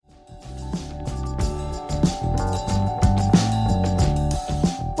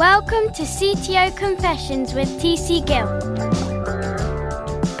Welcome to CTO Confessions with TC Gill.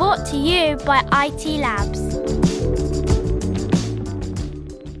 Brought to you by IT Labs.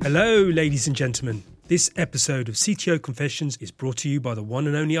 Hello, ladies and gentlemen. This episode of CTO Confessions is brought to you by the one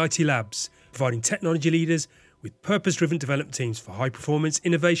and only IT Labs, providing technology leaders with purpose-driven development teams for high-performance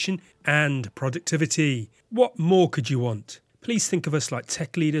innovation and productivity. What more could you want? Please think of us like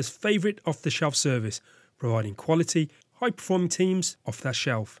tech leaders' favourite off-the-shelf service, providing quality, high-performing teams off that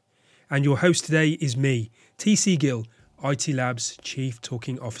shelf. And your host today is me, TC Gill, IT Labs Chief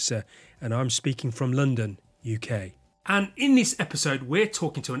Talking Officer, and I'm speaking from London, UK. And in this episode, we're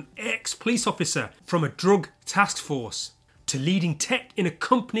talking to an ex-police officer from a drug task force to leading tech in a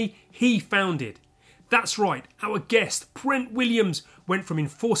company he founded. That's right, our guest, Brent Williams, went from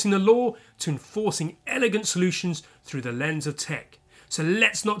enforcing the law to enforcing elegant solutions through the lens of tech. So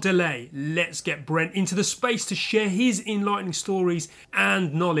let's not delay, let's get Brent into the space to share his enlightening stories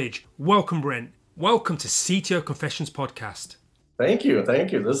and knowledge. Welcome, Brent. Welcome to CTO Confessions Podcast. Thank you.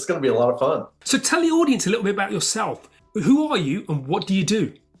 This is going to be a lot of fun. So tell the audience a little bit about yourself. Who are you and what do you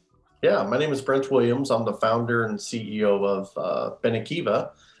do? Yeah, my name is Brent Williams. I'm the founder and CEO of Benekiva.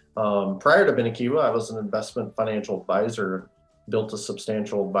 Prior to Benekiva, I was an investment financial advisor, built a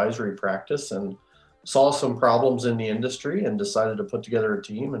substantial advisory practice and saw some problems in the industry and decided to put together a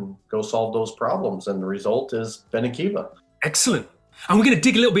team and go solve those problems. And the result is Benekiva. Excellent. And we're going to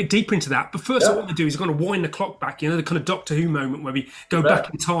dig a little bit deeper into that. But first, what I want to do is I'm going to wind the clock back, the kind of Doctor Who moment where we go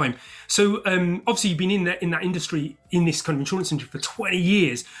back in time. So obviously you've been in that industry, in this kind of insurance industry for 20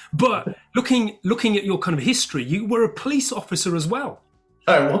 years. But looking at your kind of history, you were a police officer as well.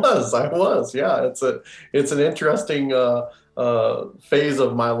 I was. Yeah, it's an interesting phase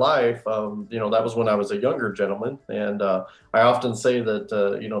of my life. That was when I was a younger gentleman, and I often say that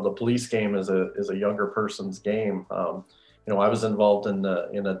the police game is a younger person's game. I was involved in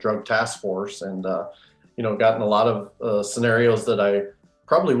a drug task force, and got in a lot of scenarios that I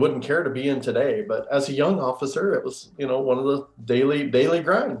probably wouldn't care to be in today. But as a young officer, it was one of the daily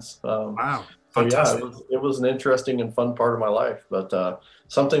grinds. Wow. So yeah, it was an interesting and fun part of my life, but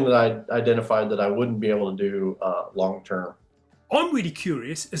something that I identified that I wouldn't be able to do long term. I'm really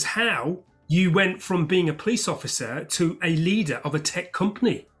curious as how you went from being a police officer to a leader of a tech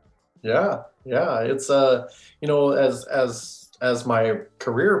company. Yeah. It's as my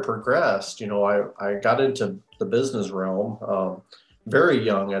career progressed, I got into the business realm very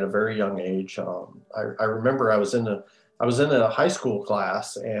young, at a very young age. I remember I was in a high school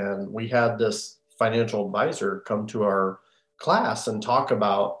class, and we had this financial advisor come to our class and talk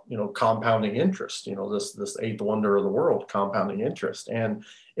about, compounding interest, this eighth wonder of the world, compounding interest. And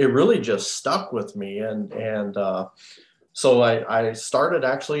it really just stuck with me. And so I started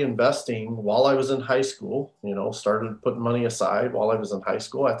actually investing while I was in high school, started putting money aside while I was in high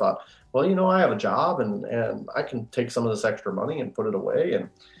school. I thought, well, I have a job and I can take some of this extra money and put it away.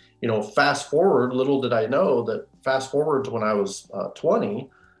 And fast forward, little did I know that fast forward to when I was 20,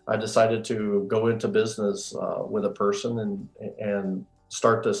 I decided to go into business with a person and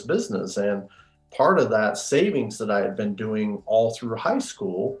start this business. And part of that savings that I had been doing all through high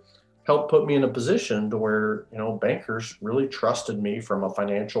school helped put me in a position to where, bankers really trusted me from a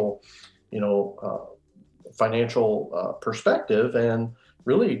financial perspective, and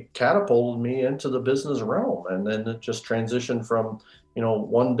really catapulted me into the business realm. And then it just transitioned from,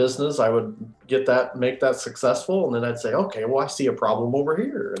 one business, I would make that successful. And then I'd say, okay, well, I see a problem over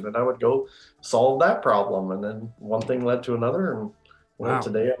here. And then I would go solve that problem. And then one thing led to another. And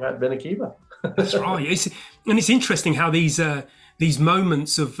today I'm at Benekiva. That's right. It's interesting how these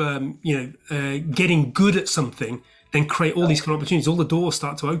moments of, getting good at something then create all these kind of opportunities. All the doors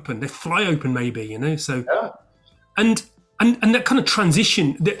start to open. They fly open maybe, so. Yeah. And that kind of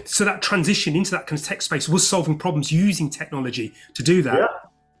transition, that transition into that kind of tech space was solving problems using technology to do that.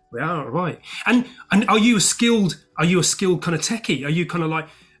 Yeah, right. And are you a skilled kind of techie? Are you kind of like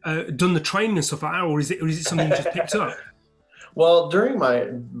done the training and stuff like that, or is it something you just picked up? Well, during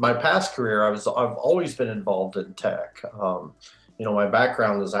my past career, I've always been involved in tech. My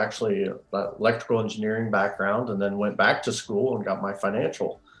background is actually an electrical engineering background, and then went back to school and got my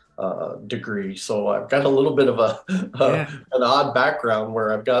financial degree. So I've got a little bit of an odd background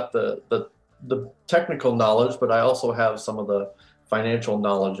where I've got the technical knowledge, but I also have some of the financial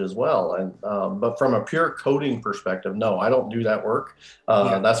knowledge as well. And but from a pure coding perspective, no, I don't do that work.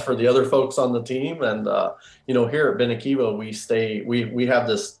 That's for the other folks on the team. And here at Benekiva, we have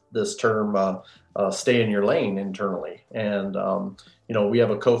this term stay in your lane internally. And, we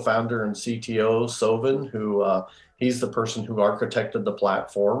have a co-founder and CTO, Sovin, who he's the person who architected the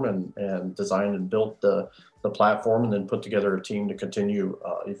platform and designed and built the platform, and then put together a team to continue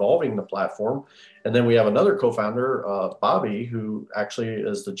evolving the platform. And then we have another co-founder, Bobby, who actually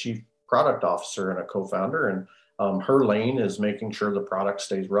is the chief product officer and a co-founder. And her lane is making sure the product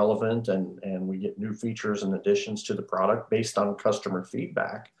stays relevant and we get new features and additions to the product based on customer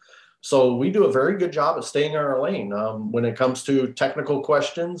feedback. So we do a very good job at staying in our lane. When it comes to technical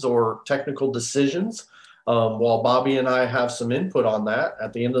questions or technical decisions, while Bobby and I have some input on that,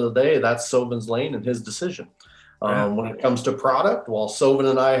 at the end of the day, that's Sovin's lane and his decision. When it comes to product, while Sovin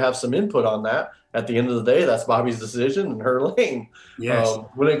and I have some input on that, at the end of the day, that's Bobby's decision and her lane. Yes.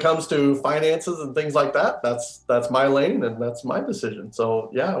 When it comes to finances and things like that, that's my lane and that's my decision.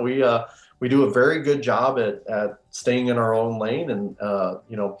 So yeah, we do a very good job at staying in our own lane. And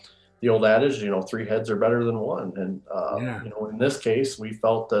the old adage, 3 heads are better than one. And in this case, we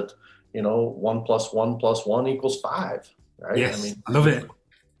felt that 1 + 1 + 1 = 5. Right? Yes, I love it.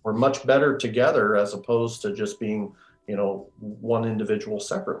 We're much better together as opposed to just being, one individual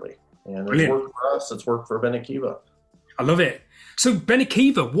separately. And it's worked for us. It's worked for Benekiva. I love it. So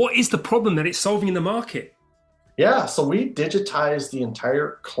Benekiva, what is the problem that it's solving in the market? Yeah, so we digitized the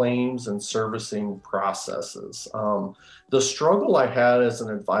entire claims and servicing processes. The struggle I had as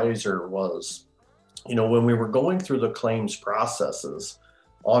an advisor was, when we were going through the claims processes,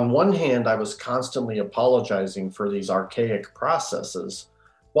 on one hand, I was constantly apologizing for these archaic processes,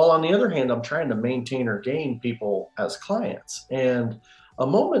 while on the other hand, I'm trying to maintain or gain people as clients. And a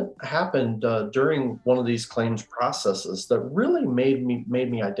moment happened during one of these claims processes that really made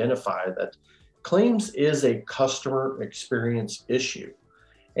me identify that claims is a customer experience issue.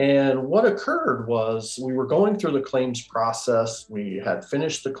 And what occurred was we were going through the claims process. We had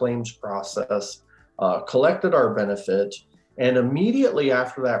finished the claims process, collected our benefit, and immediately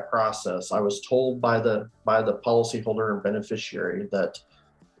after that process, I was told by the policyholder and beneficiary that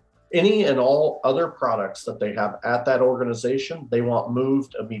any and all other products that they have at that organization, they want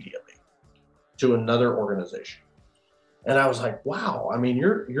moved immediately to another organization. And I was like, wow, I mean,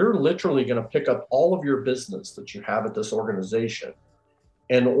 you're literally going to pick up all of your business that you have at this organization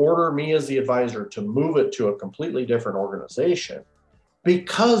and order me as the advisor to move it to a completely different organization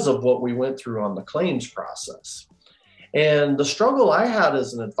because of what we went through on the claims process. And the struggle I had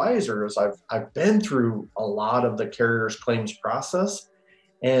as an advisor is I've been through a lot of the carrier's claims process.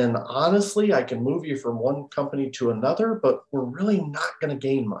 And honestly, I can move you from one company to another, but we're really not going to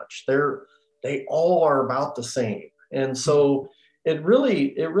gain much. They all are about the same. And so it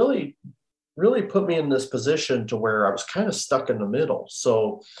really put me in this position to where I was kind of stuck in the middle.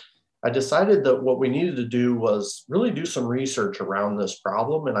 So I decided that what we needed to do was really do some research around this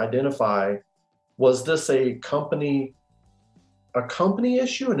problem and identify, was this a company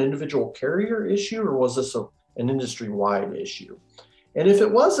issue, an individual carrier issue, or was this an industry-wide issue? And if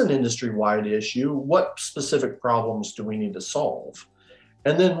it was an industry-wide issue, what specific problems do we need to solve?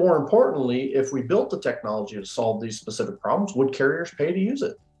 And then more importantly, if we built the technology to solve these specific problems, would carriers pay to use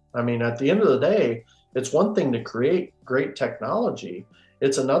it? I mean, at the end of the day, it's one thing to create great technology.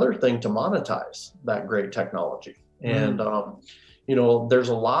 It's another thing to monetize that great technology. And, there's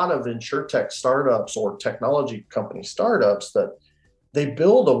a lot of insurtech startups or technology company startups that they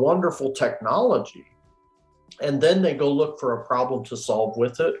build a wonderful technology and then they go look for a problem to solve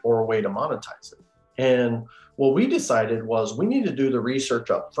with it or a way to monetize it. And what we decided was we need to do the research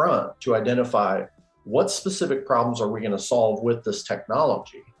up front to identify what specific problems are we going to solve with this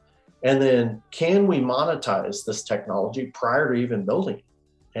technology? And then can we monetize this technology prior to even building it?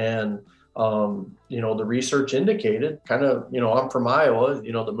 And, the research indicated kind of, I'm from Iowa,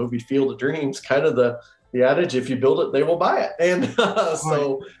 the movie Field of Dreams, kind of the adage, if you build it, they will buy it. And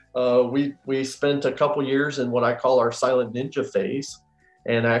we spent a couple years in what I call our silent ninja phase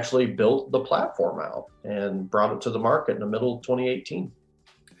and actually built the platform out and brought it to the market in the middle of 2018.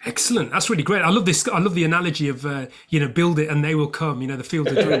 Excellent. That's really great. I love this. I love the analogy of, build it and they will come, the Field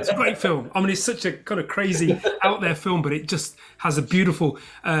of Dreams. It's a great film. I mean, it's such a kind of crazy out there film, but it just has a beautiful,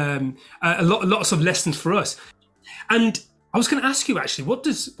 lots of lessons for us. And I was going to ask you actually, what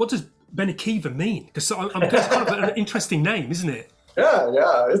does Benekiva mean? Because it's kind of an interesting name, isn't it?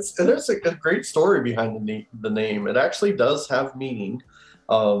 Yeah. There's a great story behind the name. It actually does have meaning.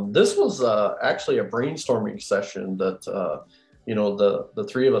 This was actually a brainstorming session that, the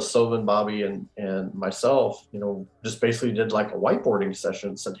three of us, Sovin, Bobby, and myself, just basically did like a whiteboarding session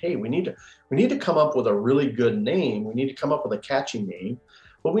and said, hey, we need to come up with a really good name. We need to come up with a catchy name,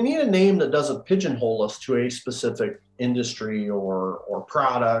 but we need a name that doesn't pigeonhole us to a specific industry or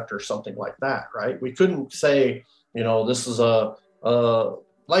product or something like that, right? We couldn't say, this is a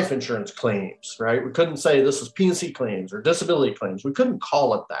life insurance claims, right? We couldn't say this is P&C claims or disability claims. We couldn't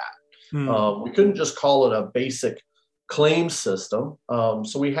call it that. We couldn't just call it a basic claim system.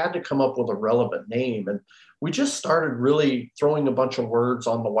 So we had to come up with a relevant name. And we just started really throwing a bunch of words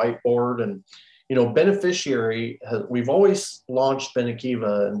on the whiteboard. And, beneficiary, we've always launched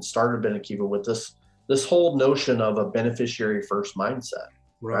Benekiva and started Benekiva with this whole notion of a beneficiary first mindset,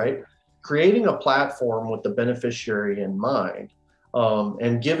 right? Creating a platform with the beneficiary in mind,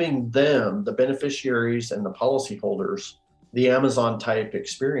 and giving them, the beneficiaries and the policyholders, the Amazon type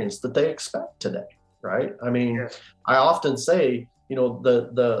experience that they expect today, right? I mean, I often say,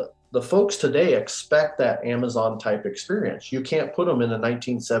 the folks today expect that Amazon type experience. You can't put them in a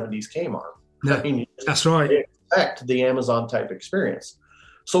 1970s Kmart. No, I mean, that's right. They expect the Amazon type experience.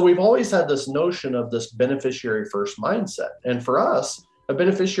 So we've always had this notion of this beneficiary first mindset. And for us, a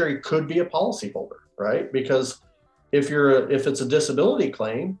beneficiary could be a policyholder, right? Because if it's a disability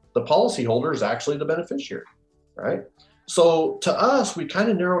claim, the policyholder is actually the beneficiary, right? So to us, we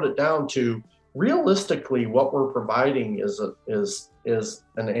kind of narrowed it down to realistically what we're providing is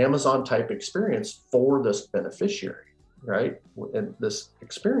an Amazon type experience for this beneficiary, right? And this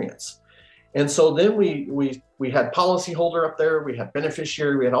experience. And so then we had policyholder up there, we had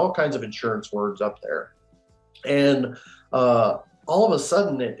beneficiary, we had all kinds of insurance words up there. And all of a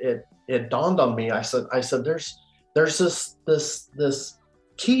sudden it dawned on me. I said, there's this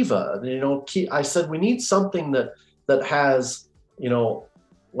Kiva, I said, we need something that has,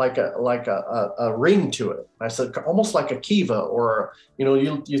 like a ring to it. I said, almost like a Kiva, or,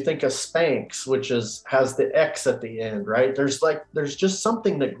 you think of Spanx, which has the X at the end, right? There's just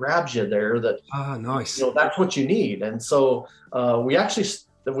something that grabs you there that, nice. That's what you need. And so we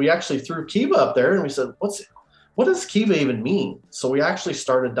actually threw Kiva up there and we said, what does Kiva even mean? So we actually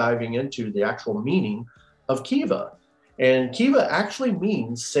started diving into the actual meaning of Kiva. And Kiva actually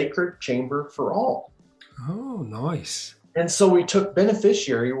means sacred chamber for all. Oh, nice. And so we took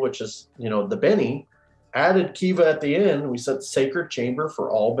beneficiary, which is, the Benny, added Kiva at the end. We said sacred chamber for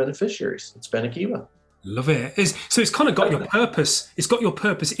all beneficiaries. It's Benekiva. Love it. So it's kind of got your purpose. It's got your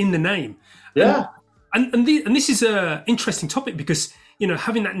purpose in the name. Yeah. And this is an interesting topic because,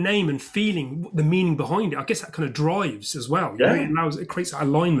 having that name and feeling the meaning behind it, I guess that kind of drives as well. Yeah. It creates that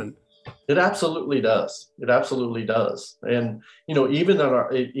alignment. It absolutely does. It absolutely does. And, even in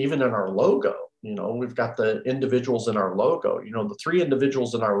our logo, we've got the individuals in our logo. The three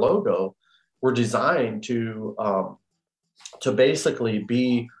individuals in our logo were designed to basically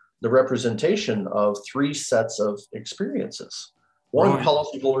be the representation of three sets of experiences. One, right.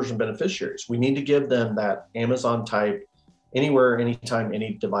 Policyholders and beneficiaries. We need to give them that Amazon type, anywhere, anytime,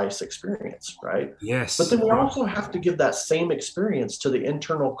 any device experience, right? Yes. But then we also have to give that same experience to the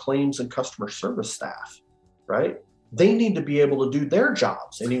internal claims and customer service staff, right? They need to be able to do their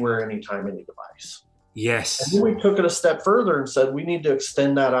jobs anywhere, anytime, any device. Yes. And then we took it a step further and said we need to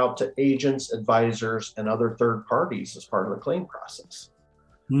extend that out to agents, advisors, and other third parties as part of the claim process.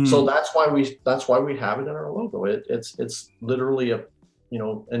 So that's why we have it in our logo. It's literally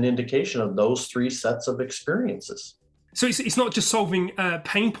an indication of those three sets of experiences. So it's not just solving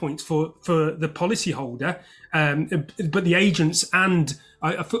pain points for the policyholder, but the agents and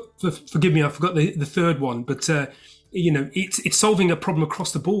forgive me, I forgot the third one, but it's solving a problem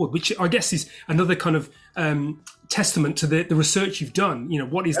across the board, which I guess is another kind of testament to the research you've done.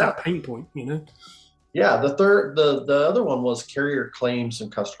 What is that pain point? Yeah, the other one was carrier claims and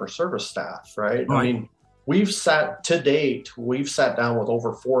customer service staff, right? I mean, we've sat down with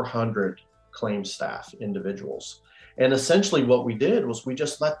over 400 claim staff individuals. And essentially what we did was we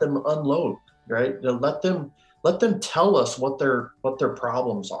just let them unload, right? Let them tell us what their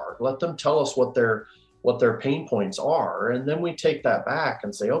problems are. Let them tell us what their pain points are. And then we take that back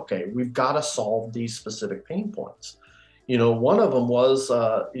and say, okay, we've got to solve these specific pain points. One of them was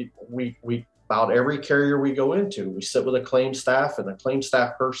we about every carrier we go into, we sit with a claim staff, and the claim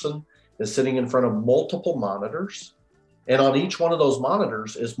staff person is sitting in front of multiple monitors. And on each one of those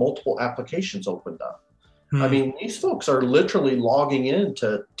monitors is multiple applications opened up. I mean, these folks are literally logging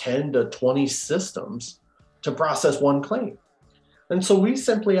into 10 to 20 systems to process one claim. And so we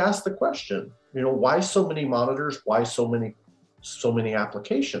simply asked the question, why so many monitors? Why so many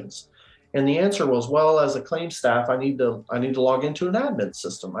applications? And the answer was, well, as a claim staff, I need to log into an admin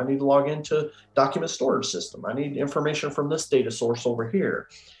system. I need to log into document storage system. I need information from this data source over here.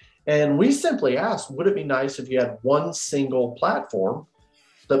 And we simply asked, would it be nice if you had one single platform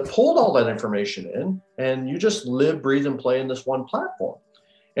that pulled all that information in and you just live, breathe, and play in this one platform?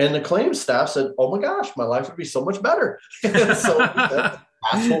 And the claims staff said, "Oh my gosh, my life would be so much better." And so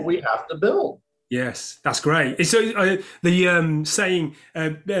that's what we have to build. Yes, that's great. So the saying,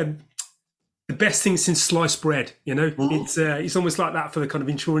 the best thing since sliced bread, it's almost like that for the kind of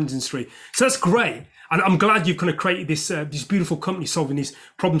insurance industry. So that's great. And I'm glad you've kind of created this beautiful company solving these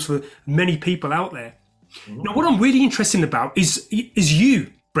problems for many people out there. Now, what I'm really interested about is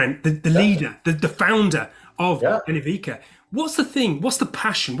you, Brent, the leader, the founder of Benevica. What's the thing? What's the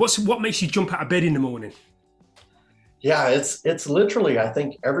passion? What makes you jump out of bed in the morning? Yeah, it's literally, I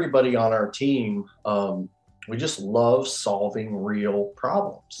think everybody on our team, we just love solving real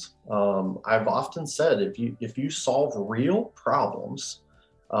problems. I've often said, if you solve real problems,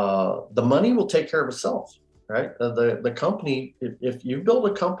 the money will take care of itself, right? The company, if you build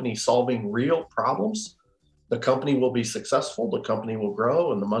a company solving real problems, the company will be successful, the company will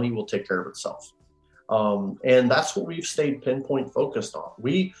grow, and the money will take care of itself. And that's what we've stayed pinpoint focused on.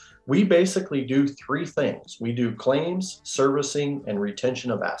 We basically do three things. We do claims, servicing, and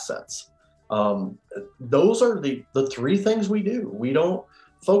retention of assets. Those are the three things we do. We don't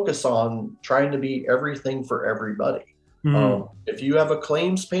focus on trying to be everything for everybody. If you have a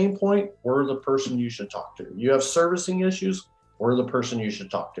claims pain point, we're the person you should talk to. You have servicing issues, we're the person you should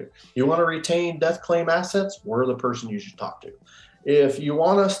talk to. You want to retain death claim assets, we're the person you should talk to. If you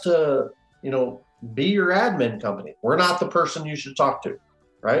want us to, be your admin company, we're not the person you should talk to,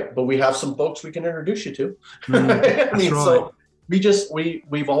 right? But we have some folks we can introduce you to. So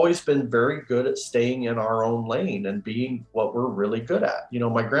we've always been very good at staying in our own lane and being what we're really good at.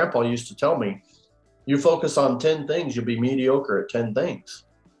 My grandpa used to tell me, you focus on 10 things, you'll be mediocre at 10 things.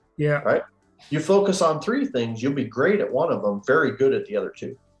 Yeah. Right? You focus on 3 things, you'll be great at one of them, very good at the other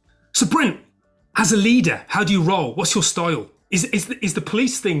 2. So Brent, as a leader, how do you roll? What's your style? Is the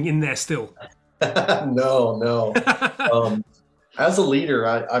police thing in there still? No. As a leader,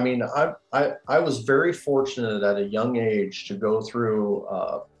 I was very fortunate at a young age to go through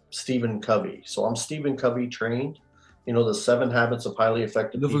Stephen Covey. So I'm Stephen Covey trained, the 7 habits of highly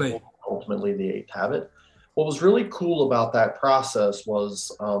effective people, ultimately the 8th habit. What was really cool about that process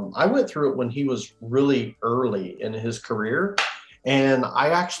was I went through it when he was really early in his career. And I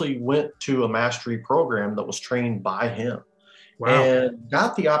actually went to a mastery program that was trained by him. Wow. And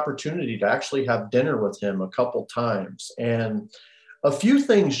got the opportunity to actually have dinner with him a couple times. And a few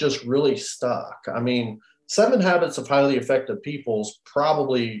things just really stuck. 7 habits of highly effective people's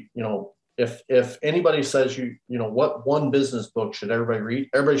probably, if anybody says what one business book should everybody read,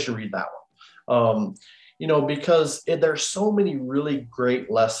 everybody should read that one. Because there's so many really great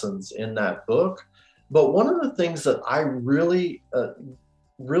lessons in that book. But one of the things that I really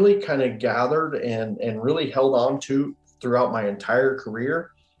kind of gathered and really held on to throughout my entire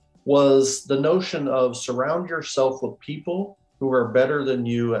career was the notion of surround yourself with people who are better than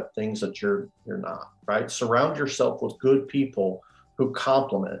you at things that you're not, right? Surround yourself with good people who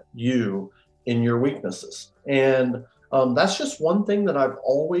complement you in your weaknesses. And that's just one thing that I've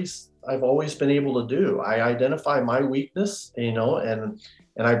always been able to do. I identify my weakness, and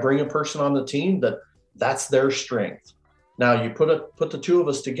I bring a person on the team that's their strength. Now you put the 2 of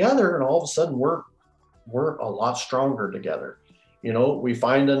us together and all of a sudden we're a lot stronger together. We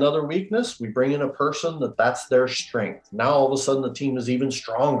find another weakness, we bring in a person that's their strength. Now all of a sudden the team is even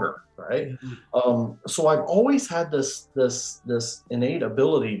stronger, right? Mm-hmm. So I've always had this innate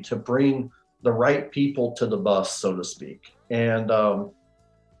ability to bring the right people to the bus, so to speak. And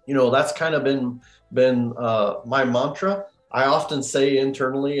that's kind of been my mantra. I often say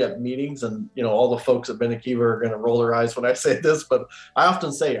internally at meetings, and all the folks at Benekiva are going to roll their eyes when I say this, but I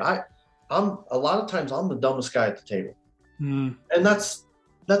often say I'm a lot of times I'm the dumbest guy at the table. And that's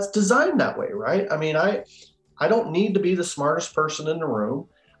designed that way, right? I don't need to be the smartest person in the room.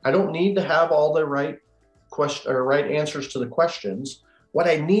 I don't need to have all the right answers to the questions. What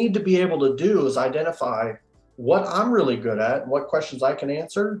I need to be able to do is identify what I'm really good at, what questions I can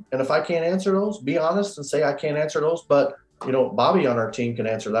answer. And if I can't answer those, be honest and say I can't answer those. But Bobby on our team can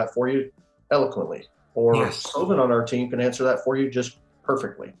answer that for you eloquently, or Sylvan on our team can answer that for you just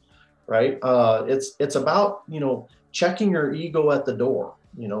perfectly. Right? It's about, checking your ego at the door.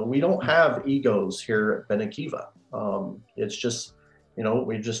 We don't have egos here at Benekiva. It's just,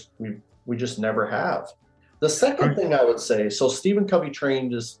 we just never have. The second thing I would say, so Stephen Covey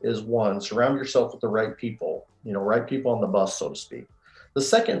trained is one, surround yourself with the right people, right people on the bus, so to speak. The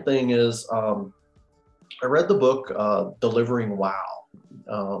second thing is, I read the book, Delivering Wow,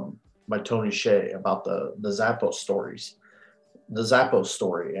 by Tony Hsieh, about the Zappos stories. The Zappos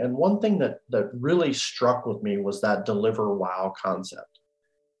story. And one thing that really struck with me was that deliver wow concept,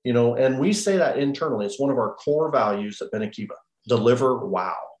 and we say that internally. It's one of our core values at Benekiva. deliver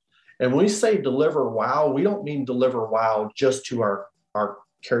wow. And when we say deliver wow, we don't mean deliver wow just to our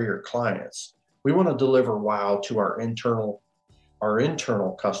carrier clients. We want to deliver wow to our internal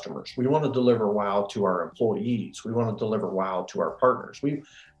customers. We want to deliver wow to our employees. We want to deliver wow to our partners. We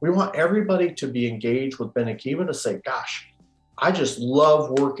want everybody to be engaged with Benekiva to say, gosh, I just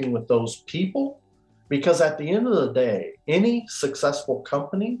love working with those people, because at the end of the day, any successful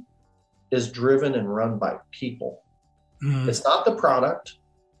company is driven and run by people. It's not the product,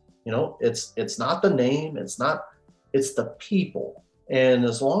 it's not the name, it's the people. And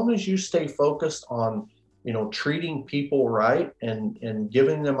as long as you stay focused on, treating people right and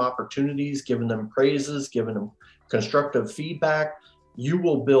giving them opportunities, giving them praises, giving them constructive feedback, you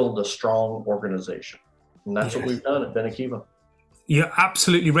will build a strong organization. And that's what we've done at Benekiva. Yeah,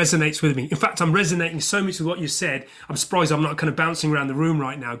 absolutely resonates with me. In fact, I'm resonating so much with what you said. I'm surprised I'm not kind of bouncing around the room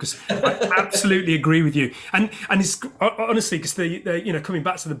right now, because I absolutely agree with you. And it's honestly, because coming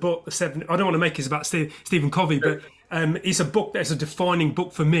back to the book, the seven. I don't want to make it about Stephen Covey, but it's a book that's a defining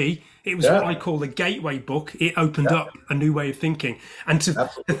book for me. It was what I call the gateway book. It opened up a new way of thinking, and to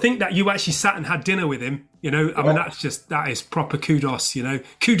think that you actually sat and had dinner with him. I mean, that is proper kudos.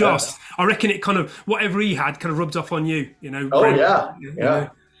 Kudos. I reckon it kind of, whatever he had kind of rubbed off on you. Yeah.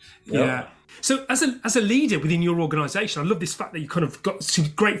 So as a leader within your organisation, I love this fact that you kind of got some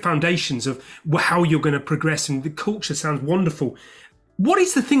great foundations of how you're going to progress, and the culture sounds wonderful. What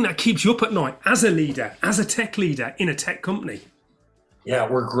is the thing that keeps you up at night as a leader, as a tech leader in a tech company? Yeah,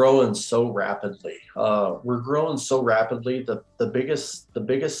 we're growing so rapidly. The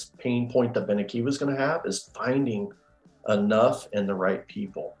biggest pain point that Benekiva is going to have is finding enough and the right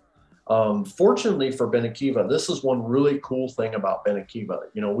people. Fortunately for Benekiva, this is one really cool thing about Benekiva.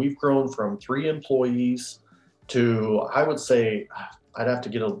 We've grown from 3 employees to, I would say, I'd have to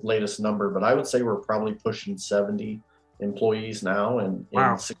get a latest number, but I would say we're probably pushing 70 employees now in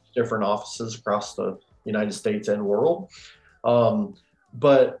 6 different offices across the United States and world.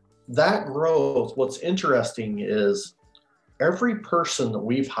 But that growth, what's interesting is every person that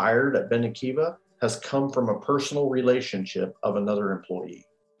we've hired at Benekiva has come from a personal relationship of another employee.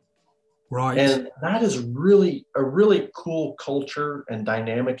 Right. And that is really a really cool culture and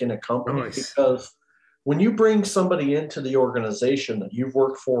dynamic in a company. Nice. Because when you bring somebody into the organization that you've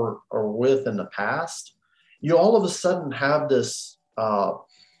worked for or with in the past, you all of a sudden have this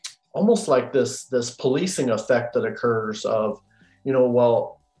almost like this policing effect that occurs of,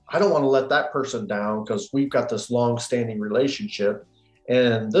 well, I don't want to let that person down because we've got this long-standing relationship,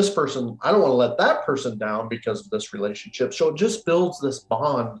 and this person, I don't want to let that person down because of this relationship. So it just builds this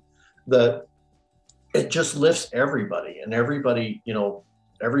bond that it just lifts everybody, and everybody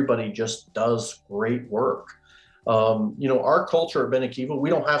just does great work. Our culture at Benekiva,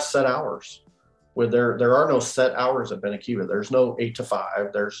 we don't have set hours. There are no set hours at Benekiva. There's no 8 to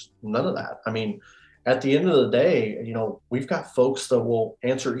 5. There's none of that. I mean, at the end of the day, we've got folks that will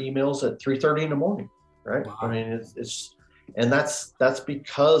answer emails at 3:30 in the morning, right? Wow. I mean, and that's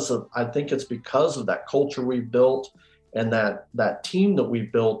because of, I think it's because of that culture we've built and that team that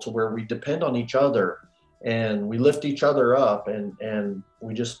we've built, to where we depend on each other and we lift each other up, and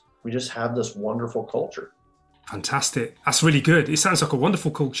we just have this wonderful culture. Fantastic. That's really good. It sounds like a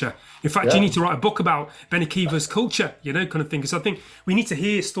wonderful culture. In fact, you need to write a book about Benekiva's culture, kind of thing. Because I think we need to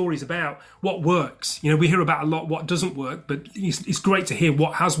hear stories about what works. We hear about a lot what doesn't work, but it's great to hear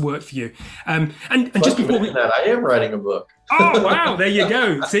what has worked for you. And just before I am writing a book. Oh wow! There you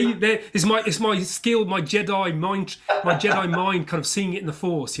go. See, it's my skill, my Jedi mind, kind of seeing it in the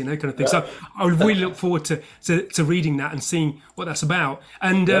Force, kind of thing. So I really look forward to reading that and seeing what that's about.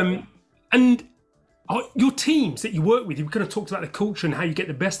 And your teams that you work with, you've kind of talked about the culture and how you get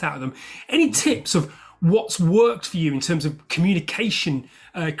the best out of them. Any tips of what's worked for you in terms of communication,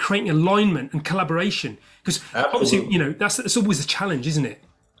 creating alignment and collaboration? Because obviously, that's always a challenge, isn't it?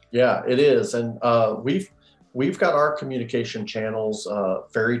 Yeah, it is. And we've got our communication channels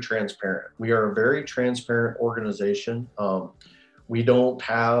very transparent. We are a very transparent organization. We don't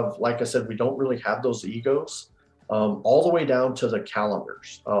have, like I said, we don't really have those egos. All the way down to the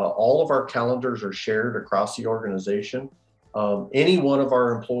calendars. All of our calendars are shared across the organization. Any one of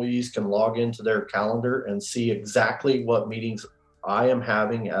our employees can log into their calendar and see exactly what meetings I am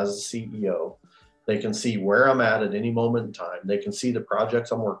having as a CEO. They can see where I'm at any moment in time. They can see the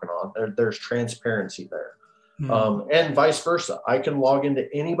projects I'm working on. There's transparency there. And vice versa. I can log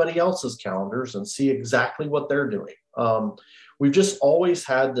into anybody else's calendars and see exactly what they're doing. We've just always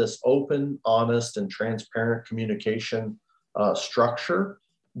had this open, honest, and transparent communication structure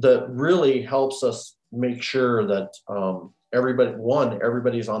that really helps us make sure that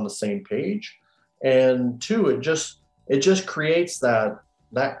everybody's on the same page. And 2, it just it just creates that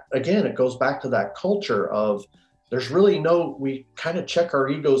again, it goes back to that culture of there's really we kind of check our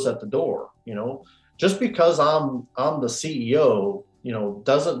egos at the door, just because I'm the CEO,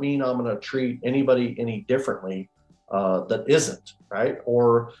 doesn't mean I'm going to treat anybody any differently that isn't, right?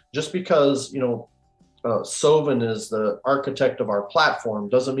 Or just because, Sovin is the architect of our platform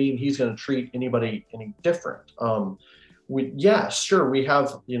doesn't mean he's going to treat anybody any different. Sure, we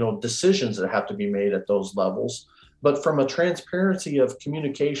have, decisions that have to be made at those levels, but from a transparency of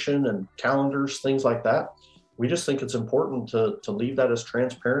communication and calendars, things like that, we just think it's important to leave that as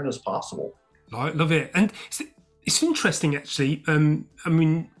transparent as possible. I love it. And it's interesting, actually.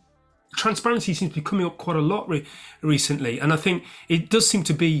 Transparency seems to be coming up quite a lot recently. And I think it does seem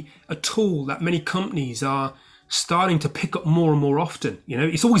to be a tool that many companies are starting to pick up more and more often.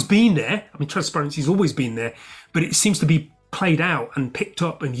 It's always been there. Transparency has always been there, but it seems to be played out and picked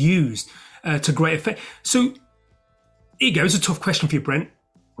up and used to great effect. So here you go. It's a tough question for you, Brent.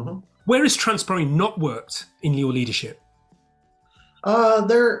 Mm-hmm. Where has transparency not worked in your leadership?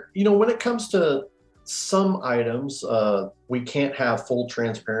 When it comes to some items, we can't have full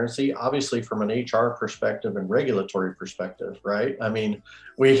transparency, obviously from an HR perspective and regulatory perspective, right?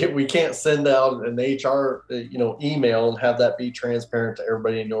 We can't send out an HR, email and have that be transparent to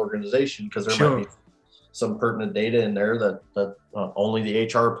everybody in the organization, because there might be some pertinent data in there that only the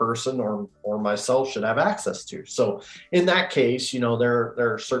HR person or myself should have access to. So in that case, there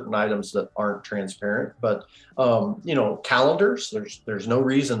are certain items that aren't transparent, but calendars, there's no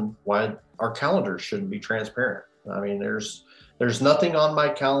reason why our calendars shouldn't be transparent. There's nothing on my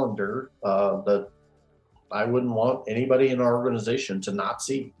calendar that I wouldn't want anybody in our organization to not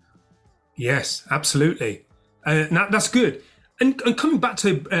see. Yes, absolutely. That's good. And coming back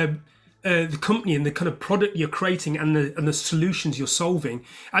to the company and the kind of product you're creating and the solutions you're solving,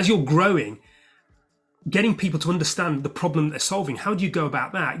 as you're growing, getting people to understand the problem they're solving, how do you go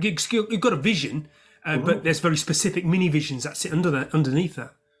about that? You've got a vision, but there's very specific mini visions that sit underneath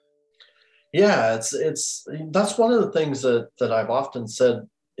that. Yeah, that's one of the things that I've often said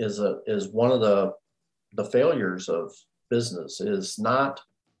is one of the failures of business is not,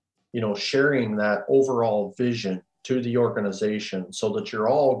 sharing that overall vision to the organization so that you're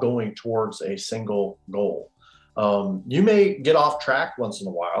all going towards a single goal. You may get off track once in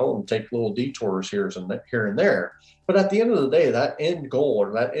a while and take little detours here and there, but at the end of the day, that end goal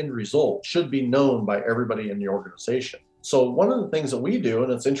or that end result should be known by everybody in the organization. So one of the things that we do,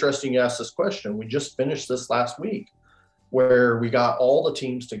 and it's interesting you asked this question, we just finished this last week where we got all the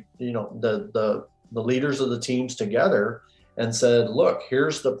teams to, the leaders of the teams together and said, look,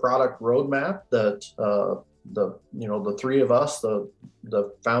 here's the product roadmap that the three of us,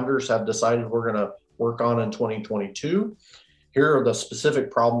 the founders have decided we're going to work on in 2022. Here are the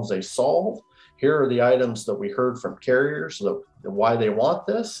specific problems they solve. Here are the items that we heard from carriers, why they want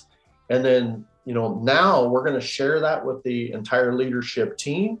this. And then, now we're going to share that with the entire leadership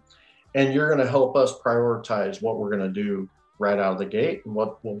team, and you're going to help us prioritize what we're going to do right out of the gate and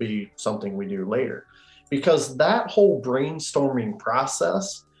what will be something we do later. Because that whole brainstorming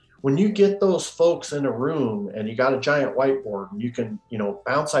process, when you get those folks in a room and you got a giant whiteboard and you can,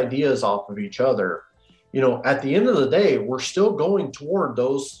 bounce ideas off of each other, at the end of the day, we're still going toward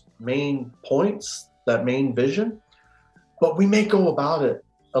those main points, that main vision, but we may go about it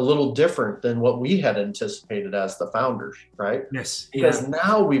a little different than what we had anticipated as the founders, right? Yes. Because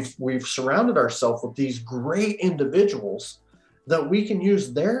now we've surrounded ourselves with these great individuals that we can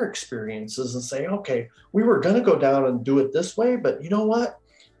use their experiences and say, okay, we were going to go down and do it this way, but you know what?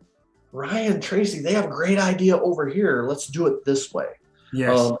 Ryan, Tracy, they have a great idea over here. Let's do it this way.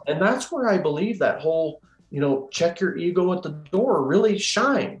 Yes. And that's where I believe that whole, check your ego at the door really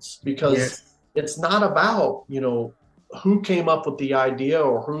shines, because it's not about, who came up with the idea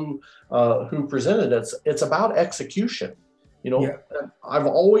or who presented it. It's about execution. I've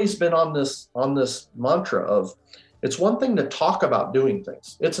always been on this mantra of, it's one thing to talk about doing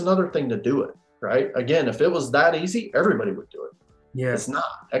things. It's another thing to do it, right? Again, if it was that easy, everybody would do it. Yeah. It's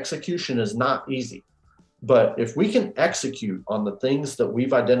not. Execution is not easy. But if we can execute on the things that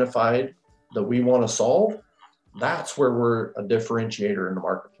we've identified that we want to solve, that's where we're a differentiator in the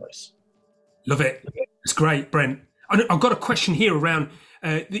marketplace. Love it. It's great, Brent. I've got a question here around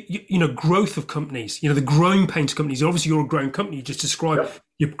growth of companies, the growing pains of companies. Obviously, you're a growing company. You just described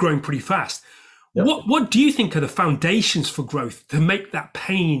You're growing pretty fast. Yep. What do you think are the foundations for growth to make that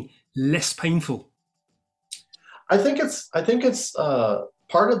pain less painful? I think it's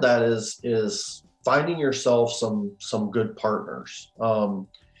part of that is finding yourself some good partners. From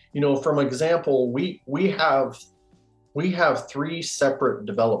example, we have 3 separate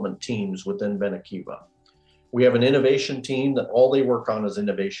development teams within Benekiva. We have an innovation team that all they work on is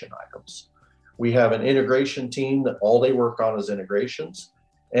innovation items. We have an integration team that all they work on is integrations.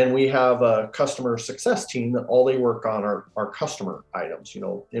 And we have a customer success team that all they work on are customer items,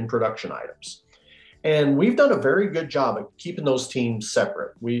 in production items. And we've done a very good job of keeping those teams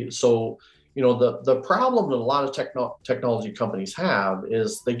separate. The problem that a lot of technology companies have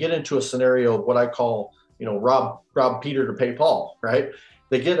is they get into a scenario of what I call, rob Peter to pay Paul, right?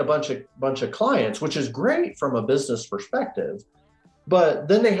 They get a bunch of clients, which is great from a business perspective, but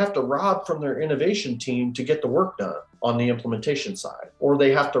then they have to rob from their innovation team to get the work done on the implementation side, or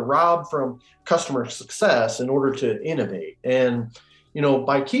they have to rob from customer success in order to innovate. And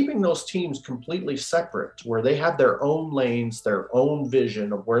by keeping those teams completely separate, where they have their own lanes, their own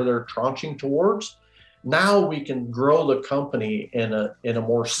vision of where they're tranching towards, now we can grow the company in a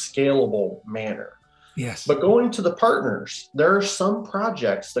more scalable manner. Yes. But going to the partners, there are some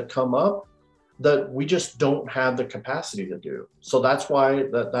projects that come up that we just don't have the capacity to do. So that's why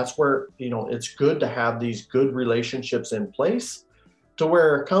that's where, it's good to have these good relationships in place to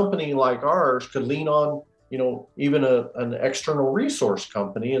where a company like ours could lean on, even an external resource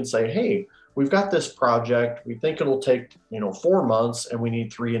company and say, hey, we've got this project. We think it'll take, 4 months and we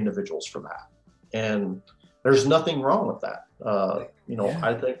need 3 individuals for that. And there's nothing wrong with that. I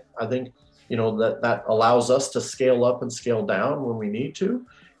think, that allows us to scale up and scale down when we need to.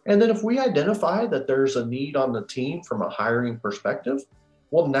 And then if we identify that there's a need on the team from a hiring perspective,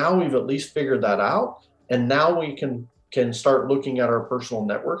 well, now we've at least figured that out. And now we can start looking at our personal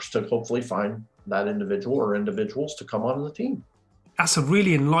networks to hopefully find that individual or individuals to come onto the team. That's a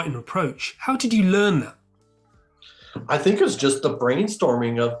really enlightened approach. How did you learn that? I think it's just the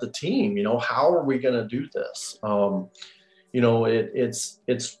brainstorming of the team. How are we going to do this?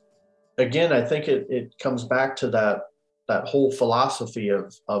 It's again, I think it comes back to that whole philosophy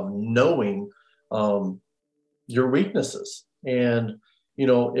of knowing your weaknesses. And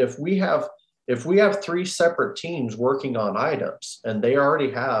if we have 3 separate teams working on items and they already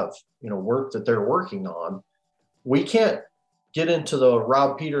have work that they're working on, we can't get into the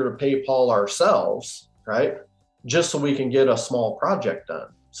rob Peter to pay Paul ourselves, right? Just so we can get a small project done.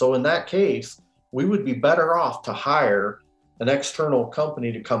 So in that case, we would be better off to hire an external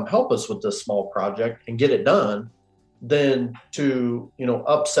company to come help us with this small project and get it done than to,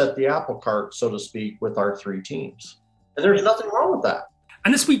 upset the apple cart, so to speak, with our 3 teams. And there's nothing wrong with that.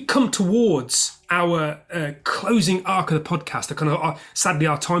 And as we come towards our closing arc of the podcast, sadly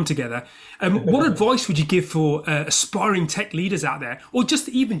our time together, what advice would you give for aspiring tech leaders out there, or just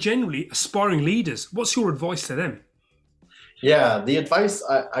even generally aspiring leaders? What's your advice to them? Yeah, the advice,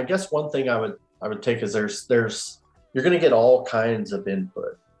 I guess one thing I would take is you're going to get all kinds of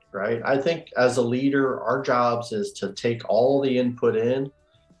input, right? I think as a leader, our jobs is to take all the input in,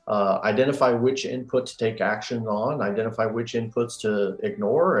 identify which input to take action on, identify which inputs to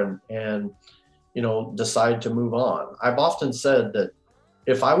ignore, and decide to move on. I've often said that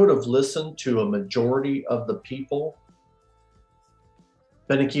if I would have listened to a majority of the people,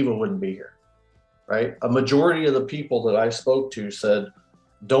 Ben Akiva wouldn't be here, right? A majority of the people that I spoke to said,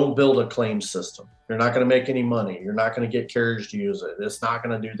 don't build a claim system. You're not going to make any money. You're not going to get carriers to use it. It's not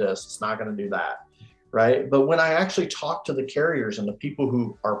going to do this. It's not going to do that. Right. But when I actually talk to the carriers and the people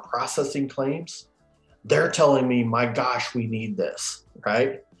who are processing claims, they're telling me, my gosh, we need this.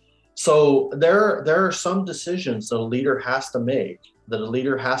 Right. So there are some decisions that a leader has to make, that a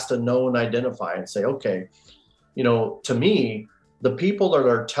leader has to know and identify and say, okay, to me, the people that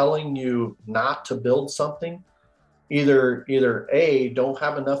are telling you not to build something, either A, don't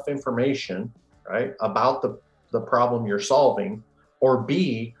have enough information, right, about the problem you're solving, or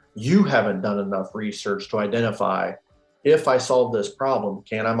B, you haven't done enough research to identify, if I solve this problem,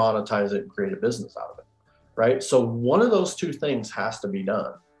 can I monetize it and create a business out of it, right? So one of those 2 things has to be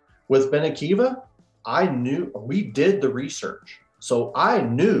done. With Ben Akiva, I knew we did the research. So I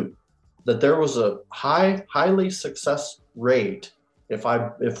knew that there was a highly success rate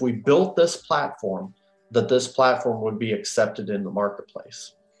if we built this platform, that this platform would be accepted in the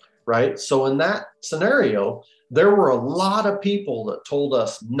marketplace, right? So in that scenario, there were a lot of people that told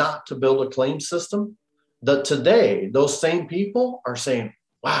us not to build a claim system, that today, those same people are saying,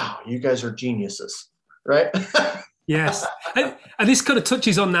 wow, you guys are geniuses, right? Yes. And this kind of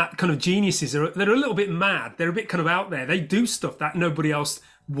touches on that kind of geniuses. They're a little bit mad. They're a bit kind of out there. They do stuff that nobody else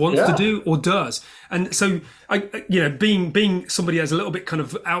wants to do or does. And so, being somebody that's a little bit kind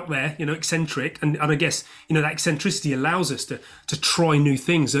of out there, eccentric, and I guess, that eccentricity allows us to try new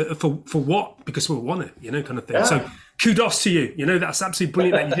things for what? Because we want it, kind of thing. Yeah. So kudos to you. That's absolutely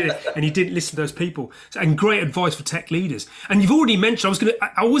brilliant that you did it and you didn't listen to those people. And great advice for tech leaders. And you've already mentioned,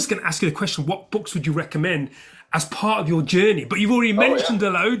 I was going to ask you the question, what books would you recommend as part of your journey? But you've already mentioned a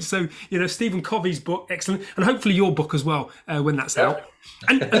load. So, Stephen Covey's book, excellent. And hopefully your book as well, when that's out.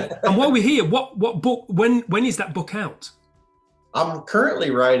 And while we're here, what book, when is that book out? I'm currently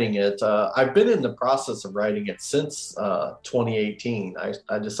writing it. I've been in the process of writing it since 2018.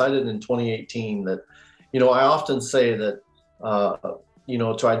 I decided in 2018 that, I often say that,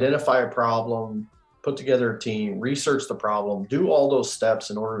 to identify a problem, put together a team, research the problem, do all those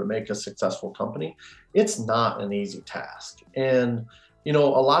steps in order to make a successful company. It's not an easy task. And, a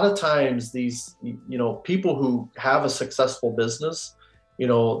lot of times these, people who have a successful business,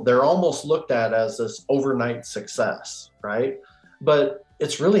 they're almost looked at as this overnight success, right? But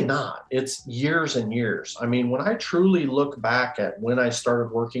it's really not. It's years and years. I mean, when I truly look back at when I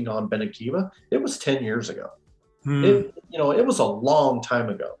started working on Benekiva, it was 10 years ago. It was a long time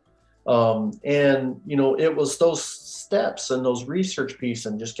ago. It was those steps and those research pieces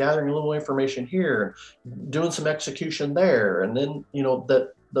and just gathering a little information here, doing some execution there. And then,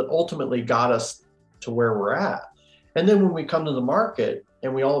 that ultimately got us to where we're at. And then when we come to the market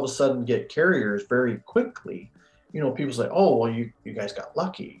and we all of a sudden get carriers very quickly, people say, oh, well, you guys got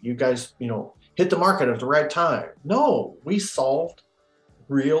lucky. You guys, hit the market at the right time. No, we solved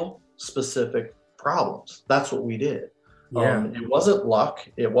real specific problems. That's what we did. Yeah. It wasn't luck.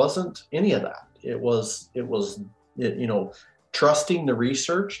 It wasn't any of that. It was, trusting the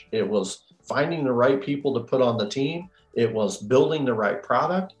research. It was finding the right people to put on the team. It was building the right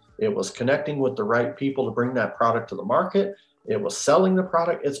product. It was connecting with the right people to bring that product to the market. It was selling the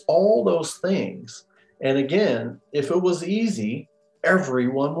product. It's all those things. And again, if it was easy,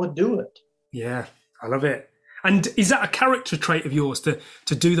 everyone would do it. Yeah, I love it. And is that a character trait of yours to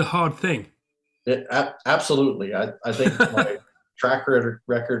do the hard thing? Absolutely. I think my track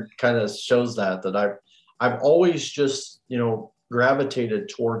record kind of shows that I've always just, gravitated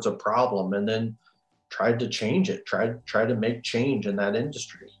towards a problem and then tried to change it, tried to make change in that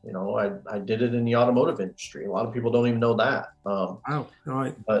industry. I did it in the automotive industry. A lot of people don't even know that. Wow. All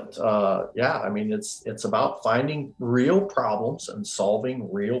right. But it's about finding real problems and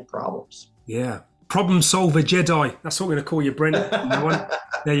solving real problems. Yeah. Problem solver Jedi. That's what we're going to call you, Brent. No one.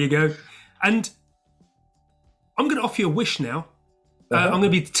 There you go. And I'm going to offer you a wish now. I'm going to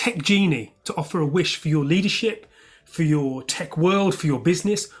be the tech genie to offer a wish for your leadership, for your tech world, for your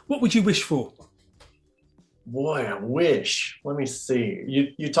business. What would you wish for? Boy, a wish. Let me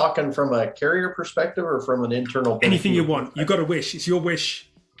see. You talking from a carrier perspective or from an internal? Anything you want. You got a wish. It's your wish.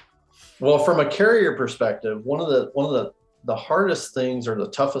 Well, from a carrier perspective, one of the hardest things or the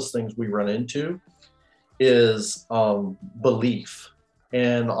toughest things we run into is belief.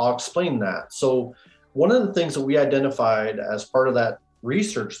 And I'll explain that. So one of the things that we identified as part of that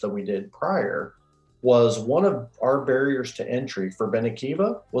research that we did prior was one of our barriers to entry for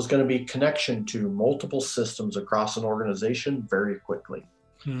Benekiva was going to be connection to multiple systems across an organization very quickly.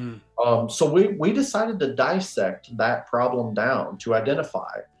 So we decided to dissect that problem down to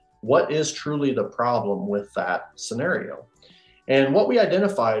identify what is truly the problem with that scenario. And what we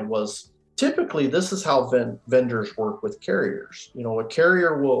identified was typically this is how vendors work with carriers.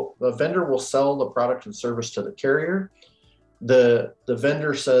 A vendor will sell the product and service to the carrier. The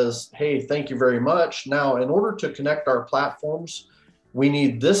vendor says, hey, thank you very much. Now, in order to connect our platforms, we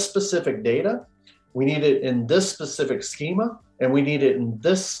need this specific data. We need it in this specific schema, and we need it in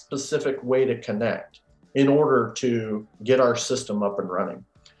this specific way to connect in order to get our system up and running,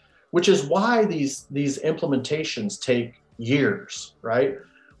 which is why these implementations take years, right?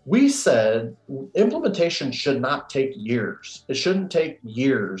 We said implementation should not take years. It shouldn't take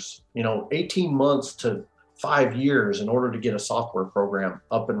years, 18 months to 5 years in order to get a software program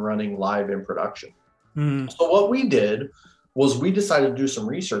up and running live in production. So what we did was we decided to do some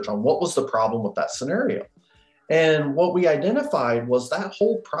research on what was the problem with that scenario. And what we identified was that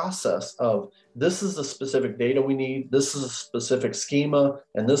whole process of this is the specific data we need, this is a specific schema,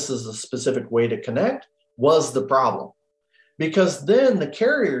 and this is a specific way to connect was the problem. Because then the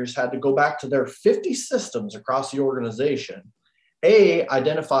carriers had to go back to their 50 systems across the organization,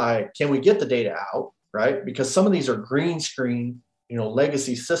 identify, can we get the data out? Right? Because some of these are green screen,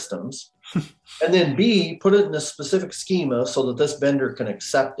 legacy systems. And then B, put it in a specific schema so that this vendor can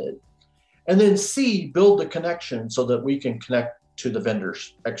accept it. And then C, build the connection so that we can connect to the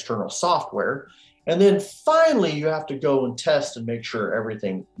vendor's external software. And then finally, you have to go and test and make sure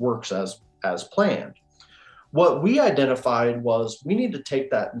everything works as planned. What we identified was we need to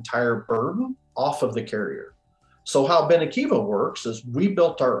take that entire burden off of the carrier. So how Benekiva works is we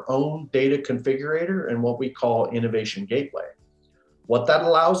built our own data configurator and what we call Innovation Gateway. What that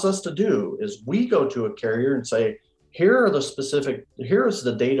allows us to do is we go to a carrier and say, here's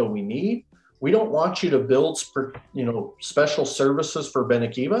the data we need. We don't want you to build, special services for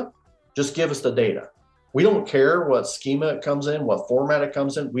Benekiva. Just give us the data. We don't care what schema it comes in, what format it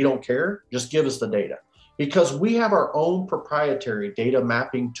comes in. We don't care. Just give us the data. Because we have our own proprietary data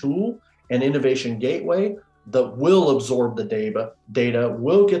mapping tool and Innovation Gateway that will absorb the data,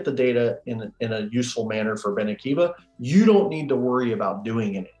 will get the data in a useful manner for Benekiva. You don't need to worry about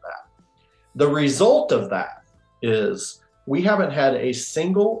doing any of that. The result of that is we haven't had a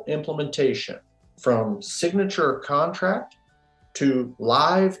single implementation from signature contract to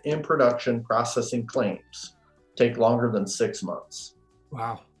live in production processing claims take longer than 6 months.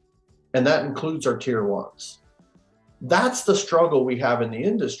 Wow. And that includes our tier ones. That's the struggle we have in the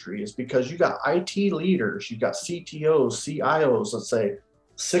industry, is because you got IT leaders, you got CTOs, CIOs that say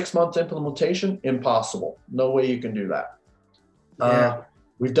 6 month implementation, impossible. No way you can do that. Yeah.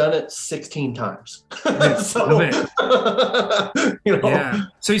 We've done it 16 times. So, yeah.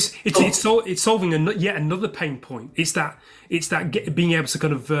 So it's solving yet another pain point. It's that being able to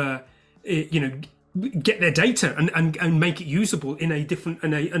kind of get their data and make it usable in a different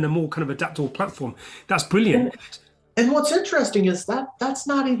and a more kind of adaptable platform. That's brilliant. And what's interesting is that's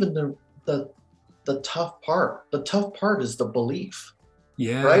not even the tough part. The tough part is the belief.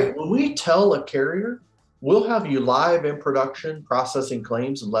 Yeah. Right. When we tell a carrier, we'll have you live in production processing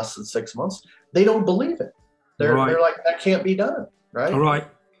claims in less than 6 months, they don't believe it. They're like, that can't be done. Right. All right.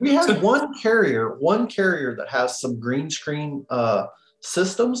 We have one carrier that has some green screen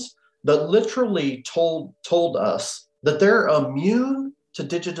systems that literally told us that they're immune to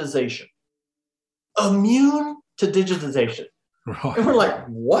digitization. Immune to digitization. Right. And we're like,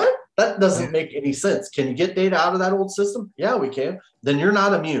 what? That doesn't make any sense. Can you get data out of that old system? Yeah, we can. Then you're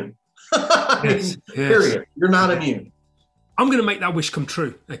not immune. Yes. Period. You're not immune. I'm going to make that wish come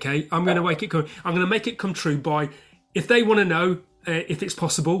true. Okay. I'm going to make it come true by, if they want to know if it's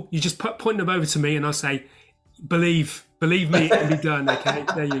possible, you just point them over to me and I'll say, believe me, it can be done. Okay.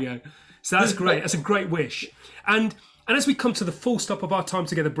 There you go. So that's great. That's a great wish. And as we come to the full stop of our time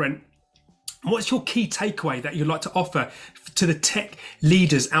together, Brent, what's your key takeaway that you'd like to offer to the tech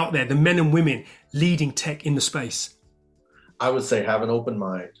leaders out there, the men and women leading tech in the space? I would say have an open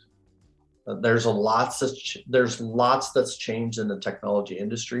mind. There's lots that's changed in the technology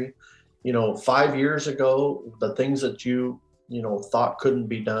industry. 5 years ago, the things that you thought couldn't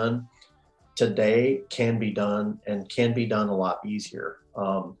be done today can be done, and can be done a lot easier.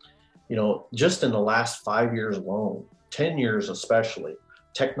 Just in the last 5 years alone, 10 years especially,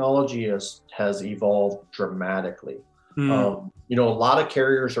 technology has evolved dramatically. A lot of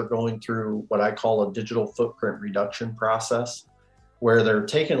carriers are going through what I call a digital footprint reduction process, where they're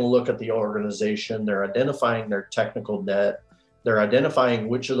taking a look at the organization, they're identifying their technical debt, they're identifying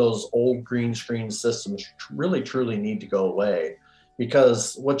which of those old green screen systems really truly need to go away.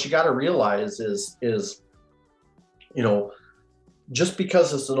 Because what you got to realize is just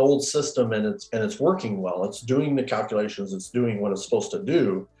because it's an old system and it's working well, it's doing the calculations, it's doing what it's supposed to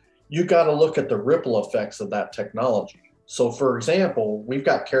do, you got to look at the ripple effects of that technology. So for example, we've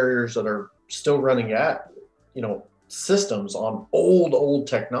got carriers that are still running at, systems on old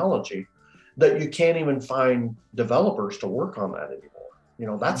technology that you can't even find developers to work on that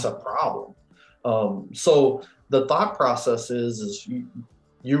anymore. That's a problem. So the thought process is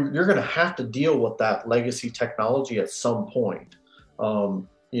you're going to have to deal with that legacy technology at some point.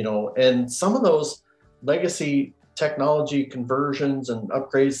 And some of those legacy technology conversions and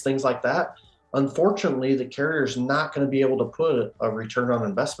upgrades, things like that, unfortunately, the carrier's not going to be able to put a return on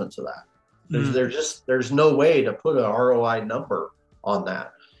investment to that. There's no way to put an ROI number on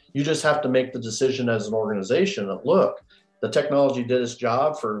that. You just have to make the decision as an organization that, look, the technology did its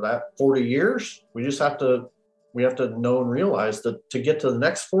job for that 40 years. We have to know and realize that to get to the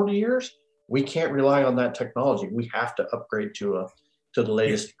next 40 years, we can't rely on that technology. We have to upgrade to the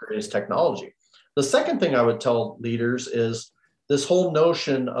latest, greatest technology. The second thing I would tell leaders is this whole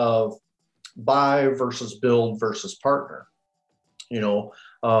notion of buy versus build versus partner.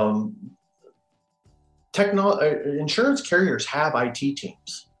 Insurance carriers have IT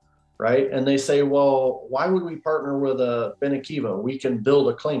teams, right? And they say, well, why would we partner with a Benekiva? We can build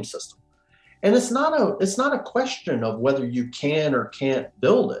a claim system. And it's not a question of whether you can or can't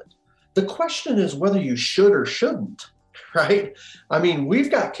build it. The question is whether you should or shouldn't. right? I mean,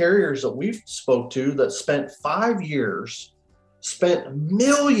 we've got carriers that we've spoke to that spent 5 years, spent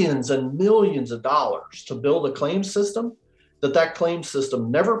millions and millions of dollars to build a claim system, that claim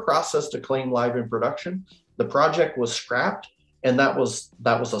system never processed a claim live in production. The project was scrapped, and that was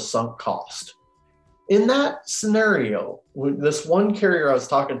a sunk cost. In that scenario, with this one carrier I was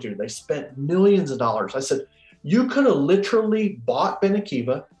talking to, they spent millions of dollars. I said, you could have literally bought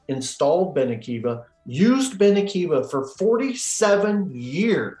Benekiva, installed Benekiva, used Benekiva for 47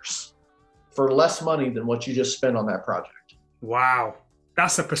 years for less money than what you just spent on that project. Wow.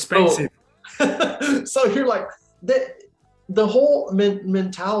 That's a perspective. So you're like, the whole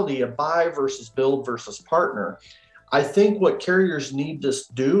mentality of buy versus build versus partner, I think what carriers need to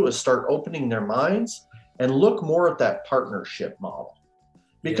do is start opening their minds and look more at that partnership model.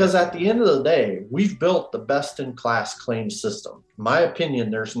 Because at the end of the day, we've built the best-in-class claim system. In my opinion,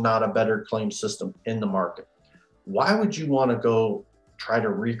 there's not a better claim system in the market. Why would you want to go try to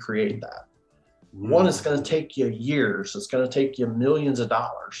recreate that? One, it's going to take you years. It's going to take you millions of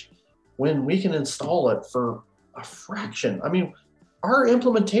dollars when we can install it for a fraction. I mean, our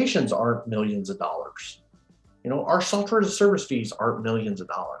implementations aren't millions of dollars. Our software as a service fees aren't millions of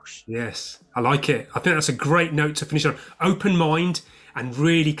dollars. Yes, I like it. I think that's a great note to finish on. Open mind and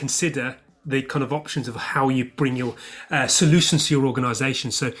really consider the kind of options of how you bring your solutions to your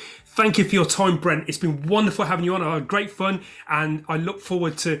organization. So thank you for your time, Brent. It's been wonderful having you on. I had great fun, and I look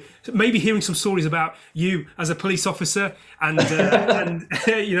forward to maybe hearing some stories about you as a police officer and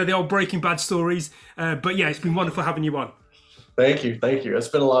the old Breaking Bad stories. But yeah, it's been wonderful having you on. Thank you. It's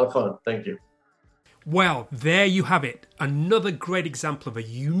been a lot of fun. Thank you. Well, there you have it. Another great example of a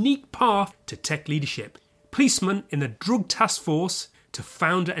unique path to tech leadership. Policeman in a drug task force to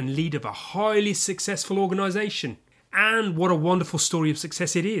founder and leader of a highly successful organisation. And what a wonderful story of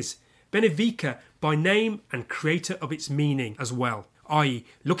success it is. Benevica by name and creator of its meaning as well, i.e.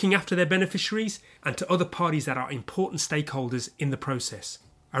 looking after their beneficiaries and to other parties that are important stakeholders in the process.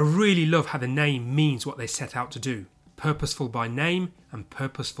 I really love how the name means what they set out to do. Purposeful by name and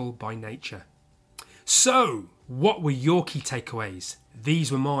purposeful by nature. So, what were your key takeaways?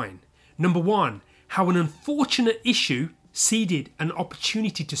 These were mine. Number 1, how an unfortunate issue seeded an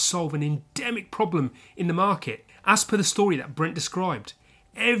opportunity to solve an endemic problem in the market. As per the story that Brent described,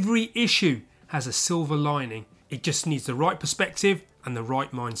 every issue has a silver lining. It just needs the right perspective and the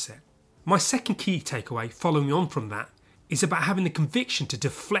right mindset. My second key takeaway, following on from that, is about having the conviction to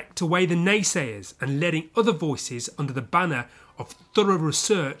deflect away the naysayers and letting other voices under the banner of thorough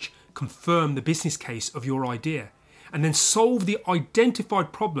research confirm the business case of your idea, and then solve the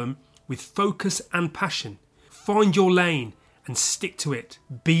identified problem with focus and passion. Find your lane and stick to it.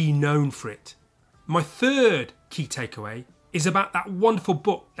 Be known for it. My third key takeaway is about that wonderful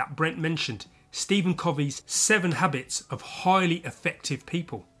book that Brent mentioned, Stephen Covey's 7 Habits of Highly Effective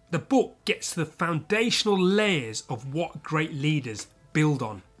People. The book gets to the foundational layers of what great leaders build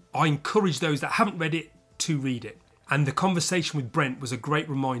on. I encourage those that haven't read it to read it. And the conversation with Brent was a great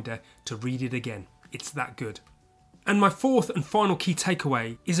reminder to read it again. It's that good. And my fourth and final key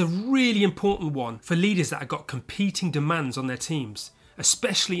takeaway is a really important one for leaders that have got competing demands on their teams,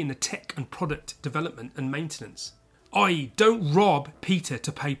 especially in the tech and product development and maintenance. I.e., don't rob Peter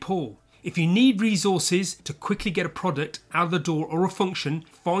to pay Paul. If you need resources to quickly get a product out of the door or a function,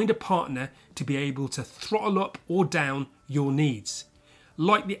 find a partner to be able to throttle up or down your needs.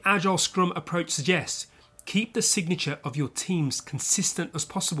 Like the Agile Scrum approach suggests, keep the signature of your teams consistent as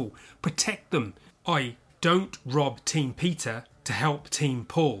possible. Protect them. Don't rob Team Peter to help Team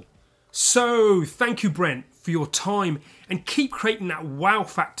Paul. So, thank you, Brent, for your time, and keep creating that wow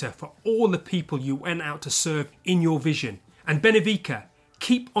factor for all the people you went out to serve in your vision. And Benevica,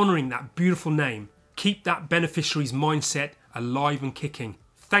 keep honouring that beautiful name. Keep that beneficiary's mindset alive and kicking.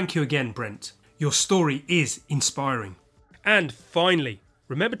 Thank you again, Brent. Your story is inspiring. And finally,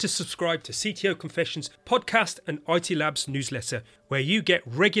 remember to subscribe to CTO Confessions podcast and IT Labs newsletter, where you get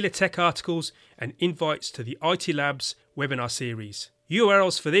regular tech articles and invites to the IT Labs webinar series.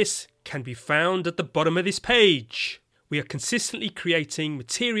 URLs for this can be found at the bottom of this page. We are consistently creating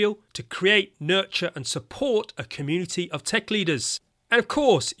material to create, nurture and support a community of tech leaders. And of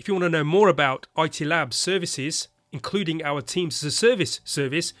course, if you want to know more about IT Labs services, including our Teams as a Service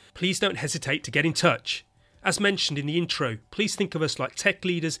service, please don't hesitate to get in touch. As mentioned in the intro, please think of us like tech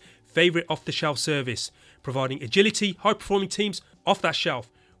leaders' favourite off-the-shelf service, providing agility, high-performing teams off that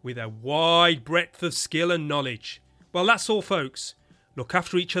shelf with a wide breadth of skill and knowledge. Well, that's all, folks. Look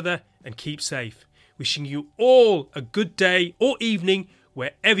after each other and keep safe. Wishing you all a good day or evening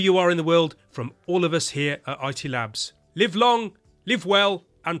wherever you are in the world from all of us here at IT Labs. Live long, live well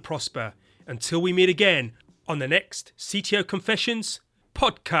and prosper. Until we meet again on the next CTO Confessions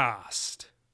podcast.